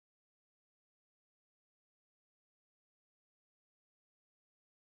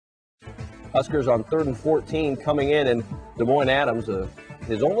Huskers on 3rd and 14 coming in, and Des Moines Adams,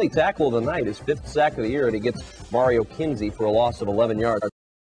 his only tackle of the night, his 5th sack of the year, and he gets Mario Kinsey for a loss of 11 yards.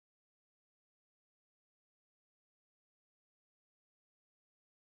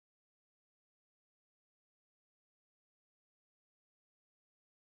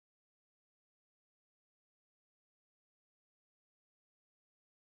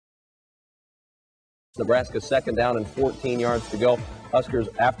 Nebraska 2nd down and 14 yards to go. Huskers,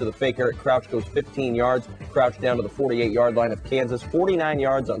 after the fake, Eric Crouch goes 15 yards. Crouch down to the 48-yard line of Kansas. 49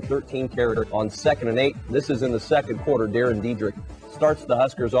 yards on 13 carries on 2nd and 8. This is in the second quarter. Darren Diedrich starts the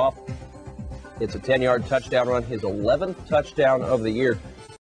Huskers off. It's a 10-yard touchdown run, his 11th touchdown of the year.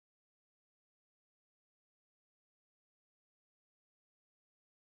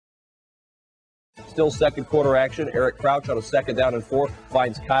 Still second quarter action. Eric Crouch on a 2nd down and 4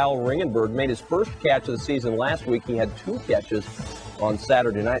 finds Kyle Ringenberg. Made his first catch of the season last week. He had 2 catches on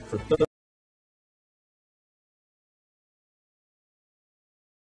Saturday night for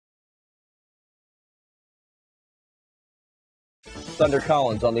Thunder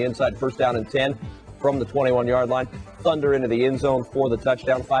Collins on the inside, 1st down and 10 from the 21-yard line. Thunder into the end zone for the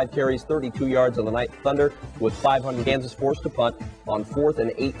touchdown. 5 carries, 32 yards on the night. Thunder with 500. Kansas forced to punt on 4th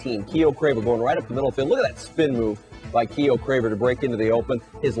and 18. Keo Craver going right up the middle of the field. Look at that spin move by Keo Craver to break into the open.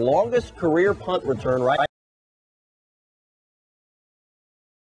 His longest career punt return right.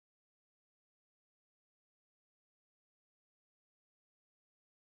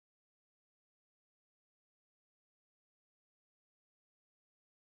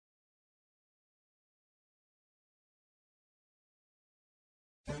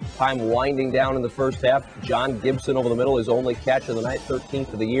 Time winding down in the first half. John Gibson over the middle, his only catch of the night,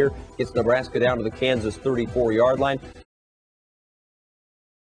 13th of the year. Gets Nebraska down to the Kansas 34-yard line.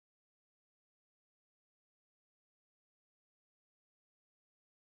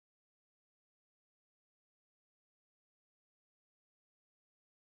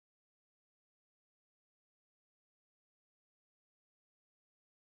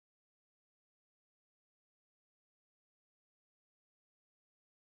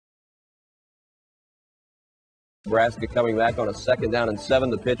 Nebraska coming back on a 2nd down and 7.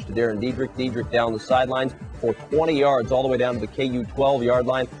 The pitch to Darren Diedrich. Diedrich down the sidelines for 20 yards all the way down to the KU 12-yard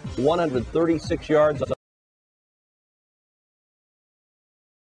line. 136 yards.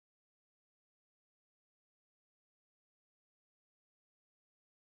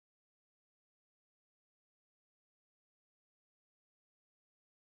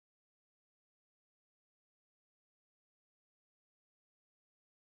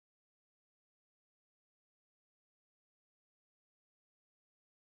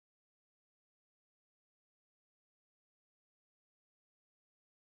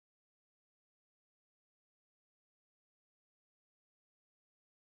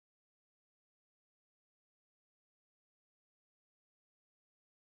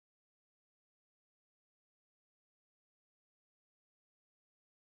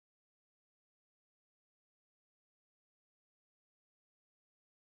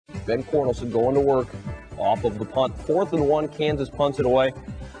 Ben Cornelson going to work off of the punt. 4th and 1, Kansas punts it away.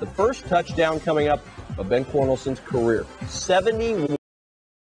 The first touchdown coming up of Ben Cornelson's career. 71.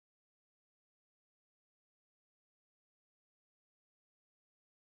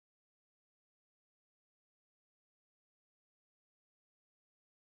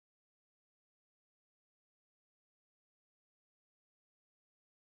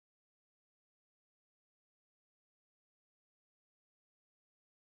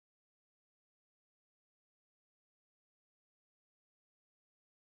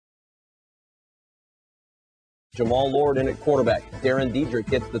 Jamal Lord in at quarterback. Darren Diedrich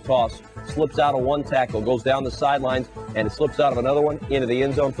gets the toss, slips out of one tackle, goes down the sidelines, and it slips out of another one into the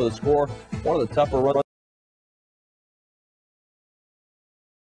end zone for the score. One of the tougher runs.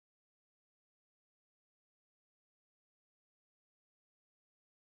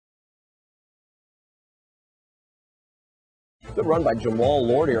 Good run by Jamal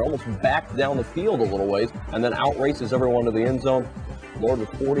Lord here, almost backed down the field a little ways, and then outraces everyone to the end zone. Lord with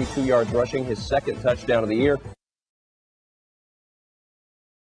 42 yards rushing, his 2nd touchdown of the year.